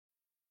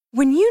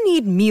When you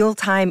need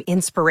mealtime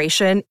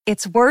inspiration,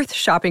 it's worth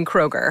shopping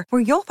Kroger,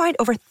 where you'll find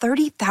over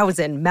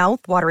 30,000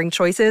 mouth-watering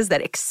choices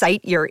that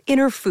excite your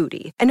inner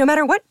foodie. And no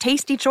matter what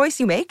tasty choice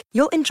you make,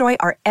 you'll enjoy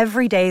our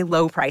everyday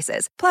low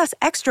prices, plus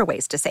extra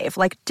ways to save,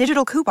 like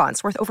digital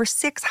coupons worth over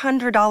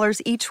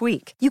 $600 each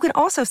week. You can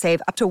also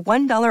save up to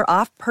 $1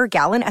 off per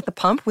gallon at the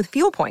pump with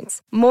fuel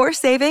points. More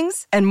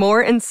savings and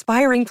more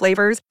inspiring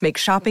flavors make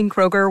shopping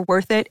Kroger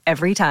worth it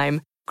every time.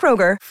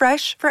 Kroger,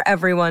 fresh for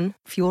everyone.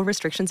 Fuel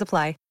restrictions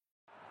apply.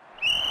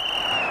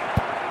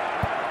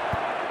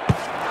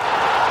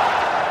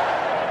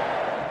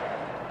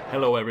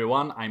 Hello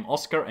everyone, I'm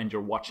Oscar and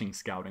you're watching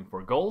Scouting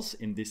for Goals.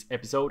 In this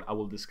episode I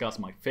will discuss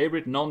my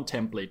favorite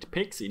non-template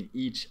picks in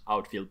each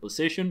outfield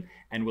position,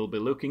 and we'll be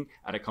looking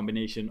at a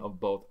combination of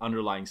both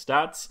underlying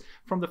stats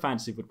from the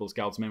Fantasy Football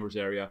Scouts members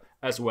area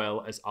as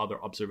well as other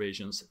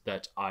observations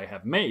that I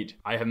have made.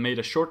 I have made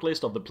a short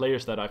list of the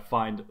players that I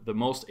find the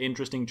most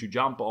interesting to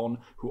jump on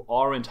who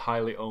aren't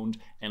highly owned,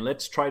 and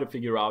let's try to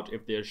figure out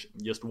if there's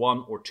just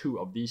one or two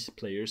of these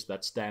players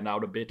that stand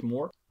out a bit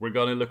more. We're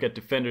gonna look at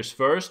defenders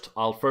first.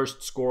 I'll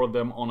first score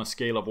them on a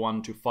scale of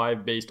 1 to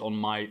 5 based on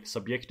my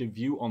subjective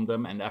view on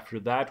them, and after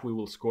that we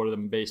will score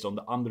them based on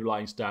the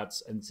underlying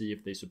stats and see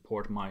if they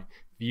support my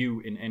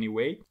view in any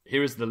way.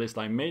 Here is the list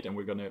I made, and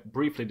we're gonna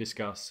briefly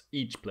discuss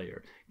each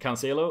player.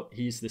 Cancelo,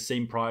 he's the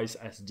same price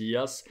as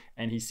Diaz,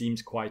 and he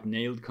seems quite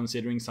nailed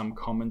considering some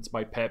comments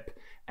by Pep,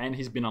 and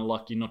he's been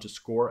unlucky not to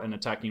score an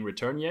attacking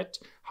return yet.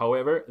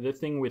 However, the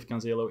thing with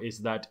Cancelo is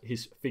that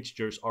his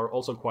fixtures are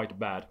also quite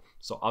bad,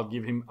 so I'll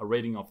give him a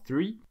rating of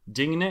 3.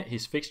 Digne,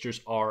 his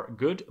fixtures are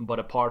good, but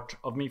a part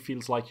of me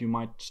feels like you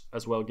might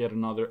as well get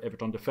another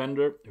Everton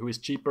defender who is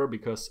cheaper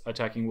because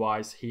attacking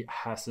wise he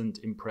hasn't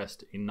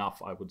impressed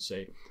enough, I would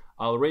say.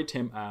 I'll rate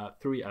him a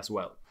 3 as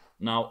well.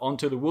 Now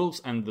onto the Wolves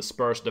and the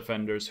Spurs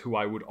defenders, who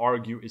I would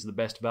argue is the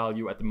best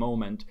value at the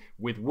moment.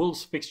 With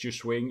Wolves' fixture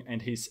swing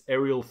and his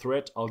aerial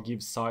threat, I'll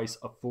give size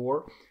a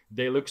 4.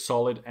 They look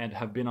solid and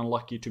have been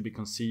unlucky to be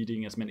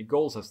conceding as many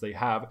goals as they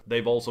have.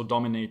 They've also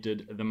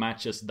dominated the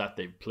matches that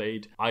they've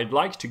played. I'd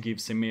like to give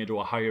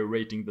Semedo a higher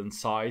rating than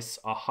Size.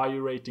 A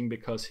higher rating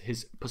because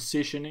his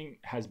positioning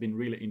has been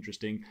really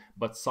interesting,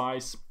 but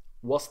Size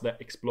was the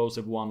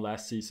explosive one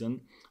last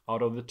season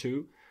out of the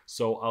two.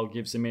 So I'll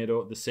give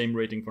Semedo the same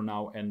rating for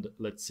now, and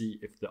let's see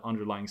if the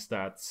underlying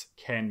stats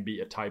can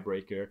be a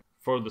tiebreaker.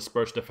 For the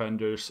Spurs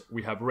defenders,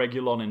 we have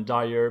Reguilon and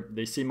Dyer.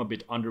 They seem a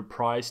bit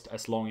underpriced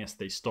as long as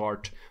they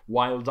start.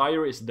 While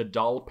Dyer is the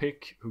dull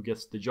pick who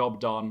gets the job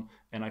done,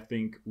 and I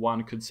think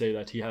one could say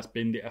that he has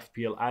been the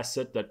FPL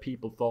asset that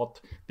people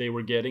thought they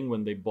were getting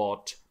when they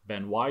bought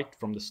Ben White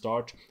from the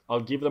start.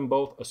 I'll give them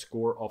both a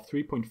score of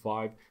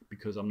 3.5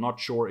 because I'm not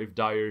sure if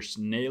Dyer's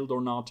nailed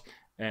or not,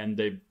 and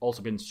they've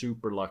also been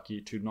super lucky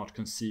to not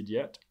concede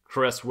yet.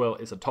 Cresswell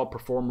is a top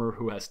performer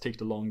who has ticked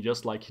along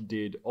just like he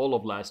did all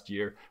of last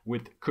year.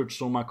 With Kurt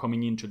Zouma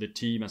coming into the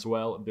team as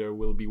well, there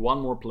will be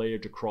one more player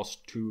to cross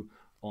to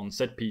on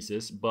set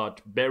pieces, but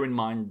bear in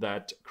mind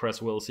that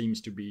Cresswell seems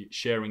to be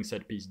sharing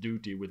set piece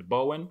duty with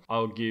Bowen.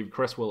 I'll give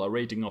Cresswell a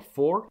rating of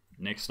 4.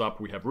 Next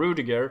up we have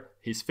Rudiger.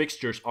 His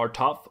fixtures are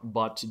tough,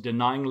 but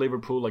denying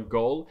Liverpool a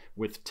goal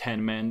with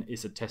 10 men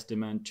is a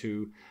testament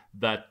to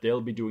that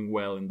they'll be doing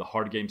well in the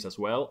hard games as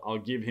well. I'll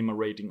give him a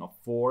rating of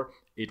 4.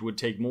 It would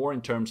take more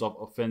in terms of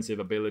offensive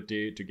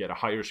ability to get a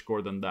higher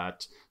score than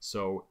that.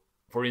 So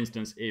for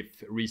instance,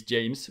 if Reece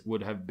James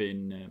would have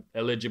been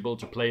eligible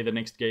to play the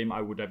next game,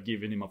 I would have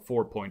given him a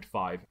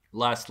 4.5.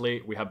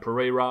 Lastly, we have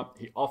Pereira.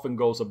 He often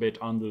goes a bit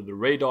under the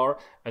radar.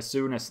 As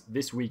soon as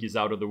this week is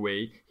out of the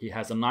way, he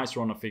has a nice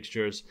run of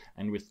fixtures,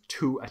 and with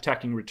 2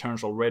 attacking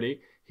returns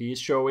already, he is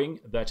showing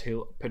that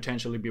he'll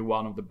potentially be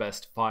one of the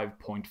best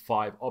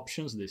 5.5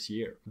 options this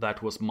year.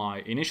 That was my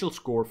initial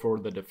score for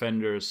the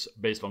defenders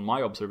based on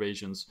my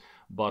observations,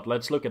 but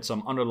let's look at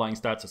some underlying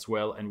stats as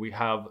well. And we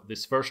have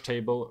this first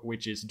table,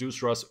 which is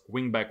Dusra's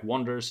Wingback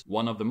Wonders,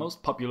 one of the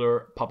most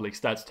popular public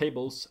stats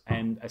tables.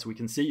 And as we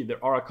can see,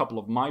 there are a couple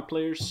of my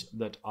players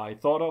that I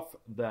thought of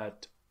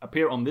that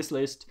appear on this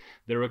list.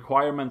 The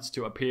requirements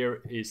to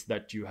appear is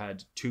that you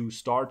had 2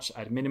 starts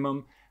at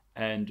minimum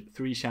and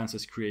 3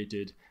 chances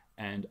created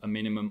and a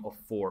minimum of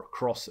 4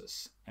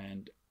 crosses,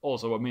 and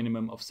also a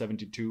minimum of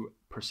 72%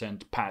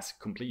 pass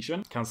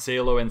completion.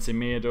 Cancelo and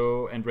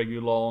Semedo and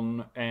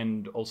Reguilon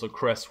and also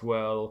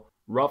Cresswell,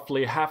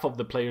 roughly half of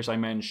the players I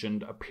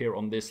mentioned appear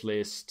on this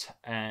list,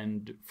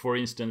 and for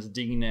instance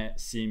Digne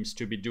seems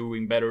to be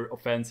doing better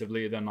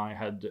offensively than I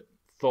had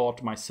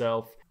thought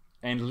myself.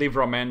 And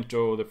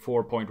Livramento, the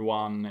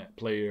 4.1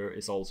 player,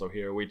 is also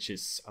here, which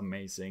is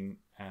amazing.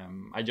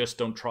 I just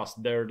don't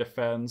trust their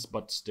defense,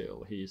 but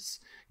still, he's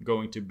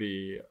going to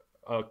be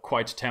a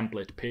quite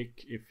template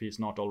pick if he's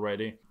not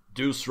already.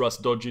 Dusra's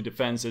dodgy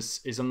defense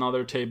is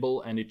another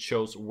table, and it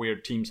shows where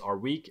teams are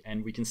weak,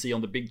 and we can see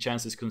on the big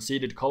chances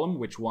conceded column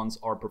which ones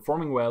are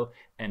performing well,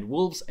 and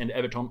Wolves and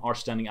Everton are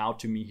standing out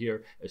to me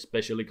here,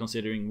 especially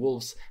considering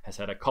Wolves has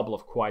had a couple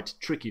of quite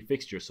tricky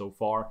fixtures so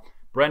far.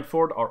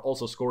 Brentford are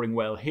also scoring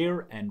well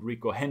here, and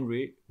Rico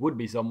Henry would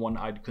be someone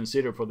I'd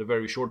consider for the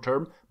very short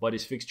term, but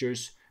his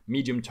fixtures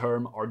medium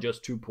term are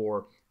just too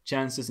poor.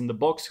 Chances in the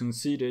box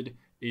conceded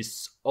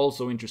is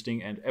also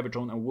interesting, and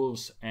Everton and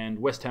Wolves and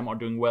West Ham are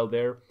doing well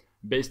there.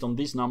 Based on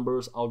these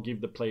numbers, I'll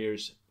give the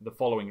players the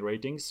following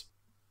ratings.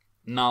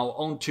 Now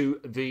on to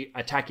the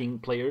attacking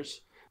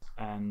players,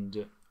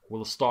 and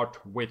we'll start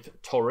with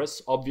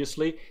Torres.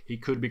 Obviously, he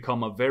could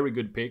become a very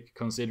good pick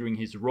considering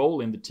his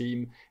role in the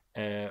team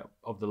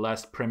of the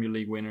last Premier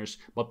League winners,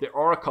 but there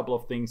are a couple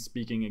of things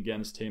speaking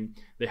against him.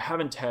 They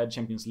haven't had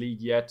Champions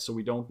League yet, so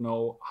we don't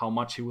know how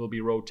much he will be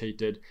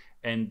rotated,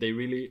 and they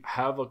really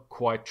have a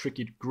quite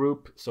tricky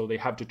group, so they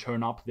have to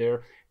turn up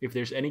there. If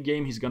there's any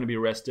game he's going to be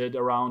rested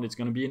around, it's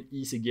going to be an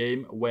easy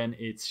game when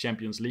it's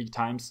Champions League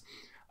times.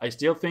 I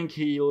still think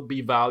he'll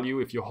be value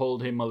if you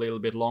hold him a little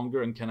bit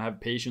longer and can have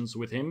patience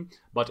with him,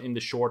 but in the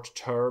short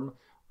term,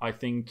 I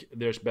think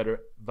there's better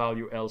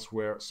value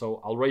elsewhere,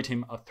 so I'll rate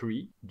him a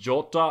 3.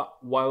 Jota,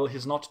 while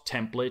he's not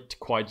template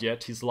quite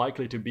yet, he's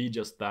likely to be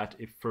just that.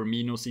 If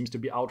Firmino seems to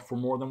be out for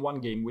more than one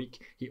game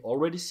week, he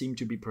already seemed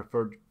to be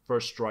preferred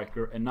first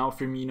striker, and now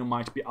Firmino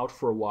might be out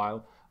for a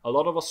while. A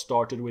lot of us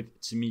started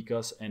with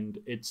Tsimikas, and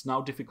it's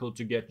now difficult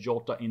to get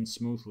Jota in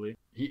smoothly.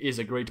 He is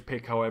a great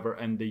pick, however,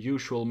 and the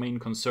usual main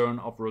concern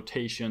of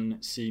rotation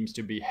seems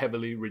to be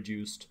heavily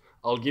reduced.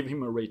 I'll give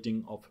him a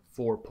rating of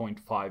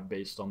 4.5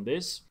 based on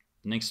this.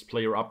 Next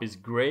player up is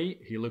Gray.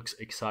 He looks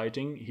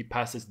exciting. He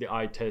passes the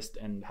eye test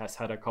and has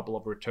had a couple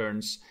of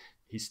returns.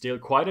 He's still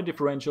quite a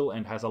differential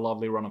and has a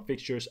lovely run of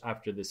fixtures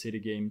after the City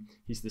game.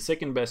 He's the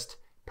second best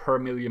per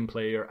million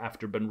player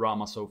after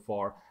Benrahma so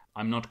far.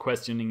 I'm not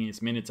questioning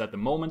his minutes at the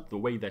moment, the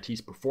way that he's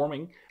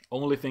performing.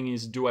 Only thing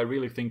is, do I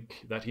really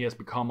think that he has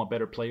become a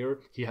better player?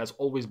 He has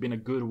always been a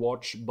good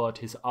watch, but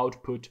his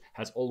output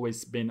has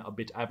always been a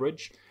bit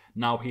average.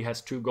 Now he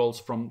has 2 goals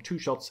from 2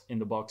 shots in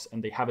the box,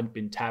 and they haven't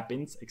been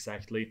tap-ins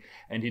exactly,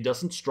 and he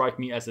doesn't strike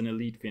me as an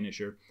elite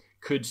finisher.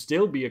 Could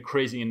still be a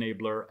crazy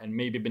enabler, and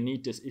maybe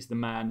Benitez is the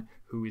man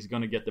who is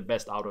going to get the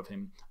best out of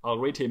him. I'll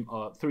rate him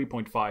a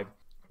 3.5.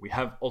 We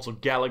have also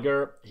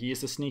Gallagher. He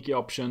is a sneaky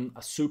option,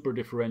 a super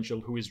differential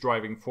who is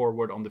driving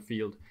forward on the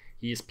field.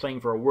 He is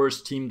playing for a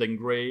worse team than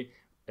Gray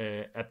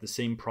at the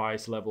same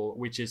price level,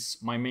 which is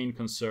my main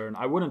concern.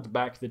 I wouldn't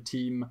back the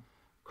team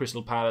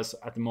Crystal Palace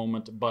at the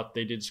moment, but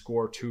they did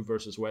score 2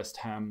 versus West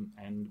Ham,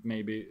 and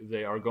maybe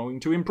they are going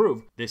to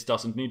improve. This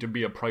doesn't need to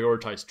be a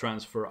prioritized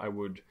transfer. I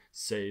would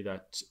say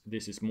that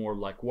this is more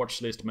like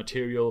watch list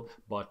material,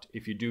 but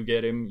if you do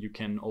get him, you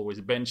can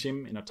always bench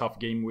him in a tough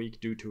game week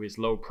due to his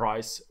low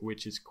price,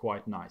 which is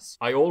quite nice.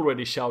 I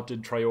already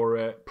shouted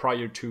Traore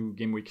prior to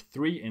game week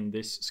 3 in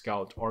this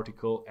Scout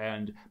article,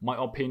 and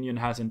my opinion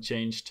hasn't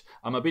changed.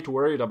 I'm a bit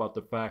worried about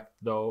the fact,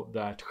 though,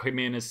 that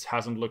Jimenez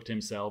hasn't looked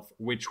himself,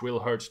 which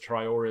will hurt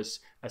Traore's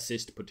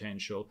assist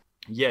potential.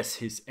 Yes,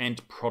 his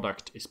end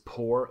product is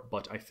poor,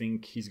 but I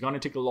think he's gonna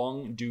tick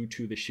along due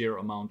to the sheer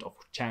amount of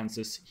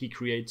chances he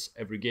creates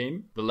every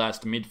game. The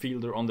last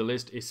midfielder on the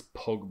list is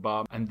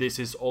Pogba, and this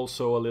is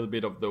also a little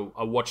bit of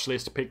a watch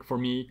list pick for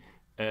me.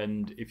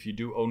 And if you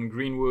do own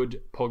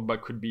Greenwood,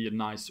 Pogba could be a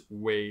nice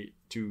way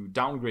to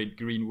downgrade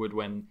Greenwood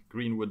when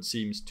Greenwood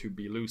seems to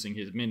be losing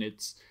his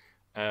minutes.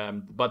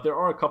 But there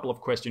are a couple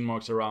of question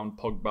marks around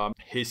Pogba.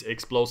 His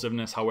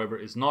explosiveness, however,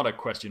 is not a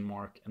question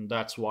mark, and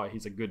that's why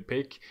he's a good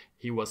pick.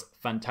 He was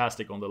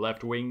fantastic on the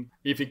left wing.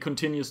 If he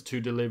continues to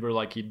deliver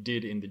like he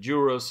did in the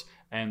Euros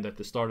and at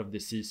the start of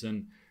this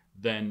season,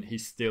 then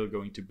he's still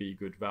going to be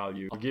good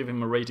value. I'll give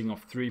him a rating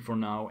of 3 for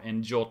now,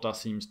 and Jota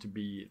seems to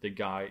be the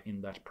guy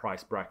in that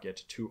price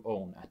bracket to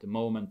own at the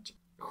moment.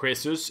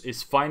 Jesus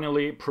is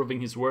finally proving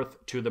his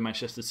worth to the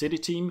Manchester City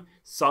team,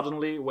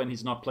 suddenly when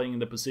he's not playing in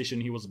the position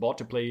he was bought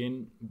to play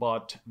in,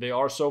 but they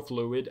are so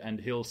fluid and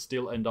he'll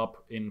still end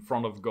up in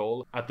front of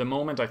goal. At the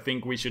moment, I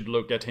think we should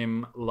look at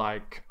him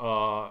like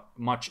a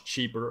much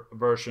cheaper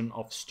version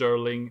of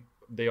Sterling.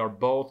 They are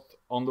both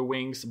on the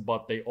wings,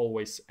 but they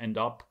always end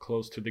up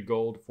close to the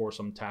goal for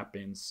some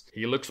tap-ins.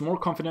 He looks more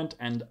confident,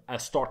 and a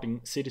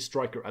starting City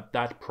striker at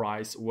that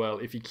price, well,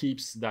 if he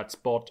keeps that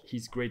spot,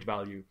 he's great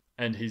value.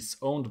 And he's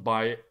owned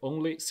by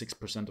only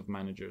 6% of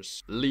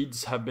managers.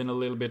 Leeds have been a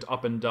little bit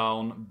up and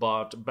down,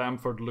 but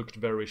Bamford looked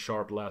very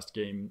sharp last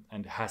game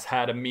and has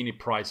had a mini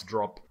price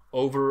drop.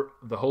 Over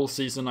the whole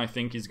season, I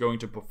think he's going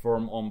to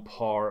perform on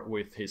par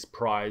with his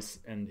price,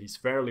 and he's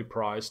fairly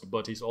priced,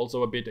 but he's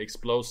also a bit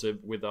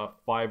explosive with a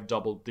 5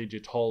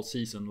 double-digit haul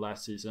season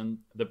last season.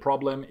 The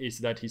problem is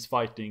that he's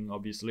fighting,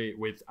 obviously,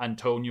 with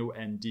Antonio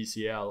and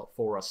DCL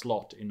for a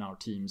slot in our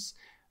teams,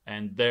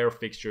 and their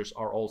fixtures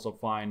are also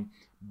fine.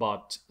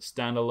 But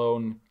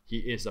standalone, he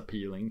is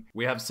appealing.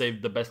 We have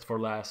saved the best for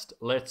last.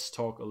 Let's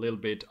talk a little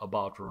bit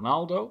about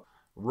Ronaldo.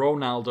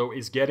 Ronaldo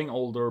is getting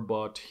older,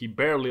 but he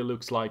barely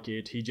looks like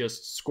it. He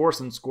just scores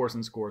and scores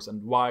and scores.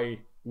 And why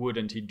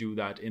wouldn't he do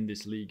that in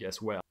this league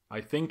as well? I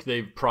think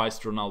they've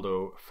priced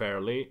Ronaldo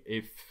fairly.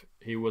 If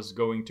he was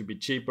going to be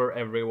cheaper,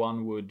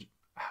 everyone would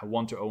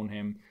want to own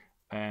him.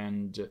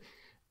 And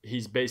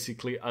he's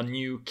basically a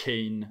new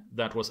Kane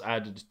that was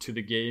added to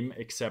the game,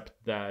 except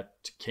that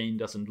Kane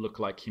doesn't look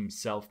like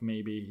himself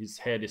maybe. His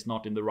head is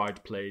not in the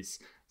right place.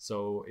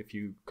 So if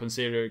you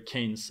consider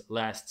Kane's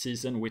last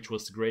season, which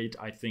was great,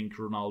 I think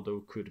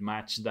Ronaldo could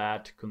match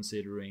that,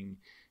 considering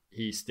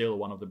he's still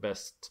one of the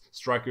best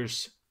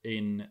strikers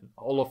in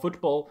all of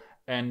football,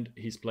 and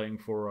he's playing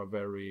for a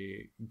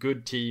very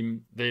good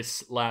team.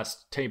 This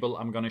last table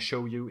I'm going to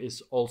show you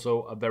is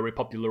also a very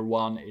popular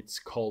one. It's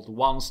called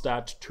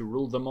OneStat to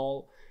rule them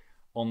all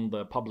on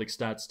the public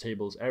stats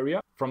tables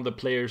area. From the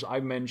players I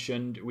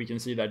mentioned, we can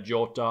see that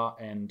Jota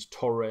and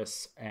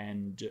Torres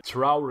and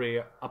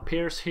Traore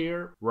appears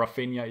here.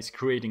 Rafinha is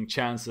creating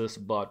chances,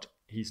 but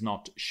he's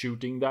not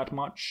shooting that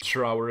much.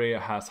 Traore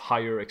has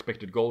higher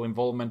expected goal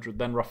involvement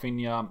than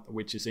Rafinha,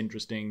 which is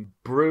interesting.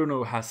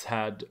 Bruno has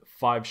had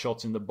 5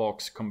 shots in the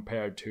box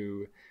compared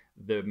to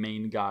the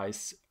main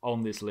guys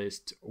on this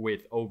list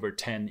with over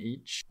 10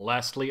 each.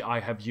 Lastly,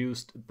 I have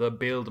used the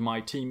Build My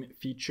Team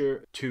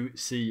feature to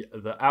see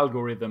the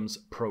algorithm's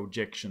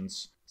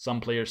projections. Some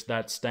players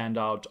that stand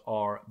out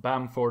are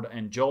Bamford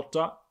and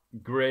Jota.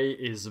 Gray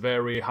is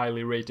very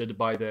highly rated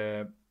by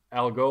the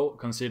algo,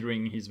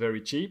 considering he's very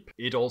cheap.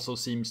 It also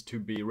seems to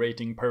be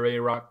rating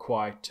Pereira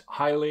quite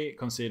highly,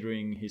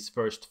 considering his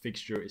first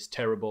fixture is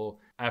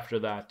terrible. After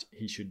that,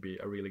 he should be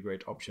a really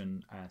great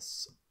option,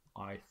 as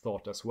I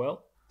thought as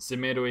well.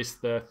 Semedo is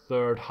the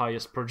 3rd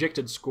highest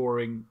projected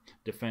scoring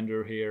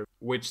defender here,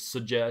 which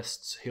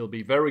suggests he'll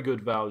be very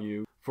good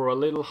value. For a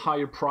little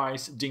higher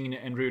price, Digne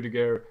and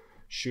Rudiger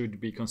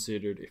should be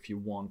considered if you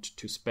want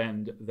to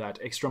spend that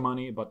extra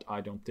money, but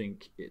I don't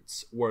think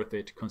it's worth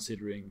it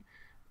considering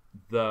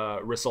the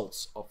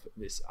results of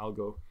this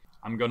algo.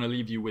 I'm gonna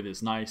leave you with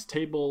this nice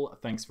table.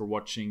 Thanks for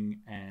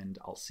watching, and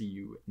I'll see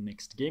you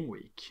next game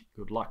week.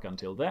 Good luck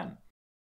until then.